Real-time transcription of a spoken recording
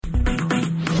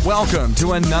Welcome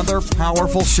to another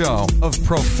powerful show of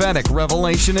prophetic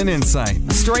revelation and insight.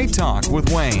 Straight Talk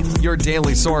with Wayne, your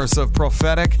daily source of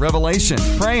prophetic revelation,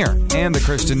 prayer, and the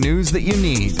Christian news that you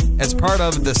need. As part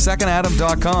of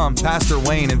thesecondadam.com, Pastor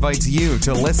Wayne invites you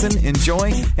to listen,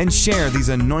 enjoy, and share these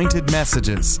anointed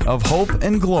messages of hope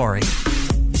and glory.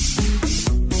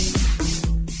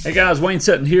 Hey guys, Wayne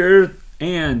Sutton here,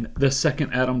 and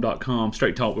thesecondadam.com,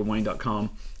 straighttalkwithwayne.com.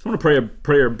 I want to pray a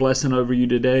prayer blessing over you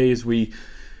today as we're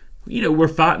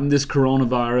fighting this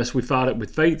coronavirus. We fight it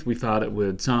with faith, we fight it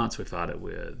with science, we fight it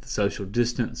with social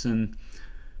distancing,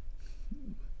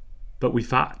 but we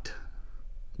fight.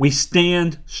 We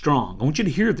stand strong. I want you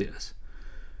to hear this.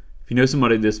 If you know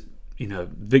somebody that's,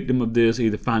 victim of this,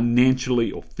 either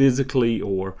financially or physically,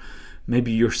 or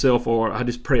maybe yourself, or I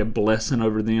just pray a blessing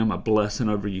over them, a blessing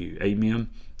over you. Amen.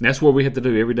 And that's what we have to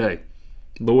do every day.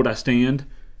 Lord, I stand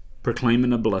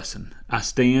proclaiming a blessing. I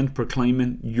stand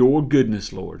proclaiming your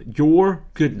goodness, Lord. Your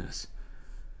goodness.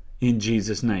 In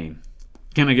Jesus' name.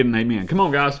 Can I get an amen? Come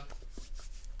on, guys.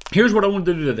 Here's what I want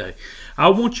to do today. I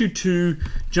want you to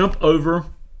jump over.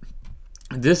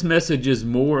 This message is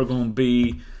more going to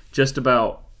be just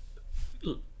about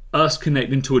us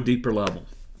connecting to a deeper level.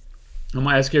 I'm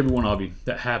going to ask every one of you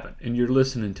that haven't, and you're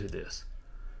listening to this.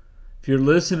 If you're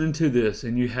listening to this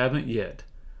and you haven't yet,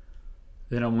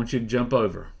 then I want you to jump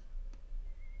over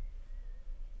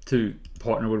to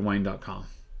partnerwithwayne.com.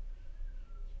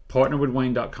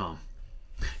 Partnerwithwayne.com.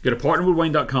 Go to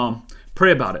partnerwithwayne.com.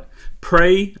 Pray about it.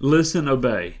 Pray, listen,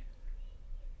 obey.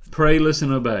 Pray,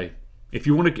 listen, obey. If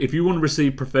you want to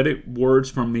receive prophetic words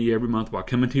from me every month while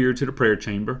coming here to the prayer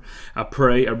chamber, I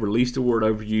pray, I release the word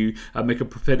over you, I make a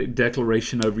prophetic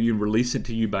declaration over you and release it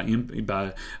to you by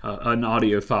an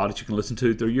audio file that you can listen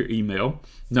to through your email.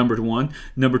 Number one.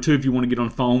 Number two, if you want to get on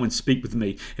the phone and speak with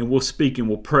me, and we'll speak and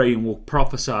we'll pray and we'll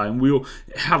prophesy and we'll,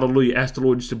 hallelujah, ask the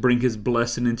Lord just to bring His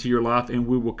blessing into your life, and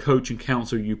we will coach and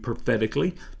counsel you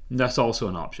prophetically. That's also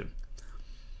an option.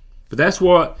 But that's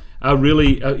what I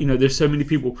really, there's so many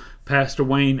people, Pastor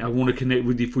Wayne, I want to connect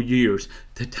with you for years.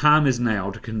 The time is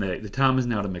now to connect. The time is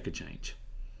now to make a change.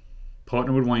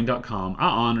 Partnerwithwayne.com. I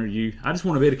honor you. I just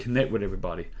want to be able to connect with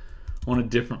everybody on a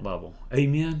different level.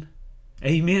 Amen.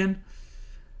 Amen.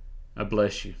 I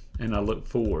bless you. And I look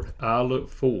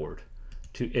forward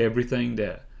to everything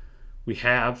that we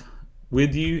have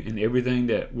with you and everything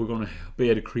that we're going to be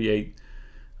able to create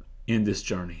in this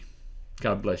journey.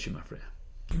 God bless you, my friend.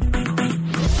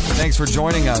 Thanks for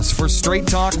joining us for Straight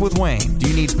Talk with Wayne. Do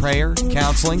you need prayer,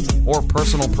 counseling, or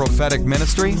personal prophetic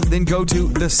ministry? Then go to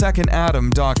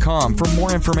thesecondadam.com for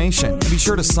more information. Be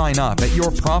sure to sign up at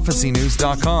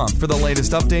yourprophecynews.com for the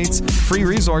latest updates, free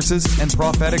resources, and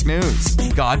prophetic news.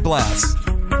 God bless.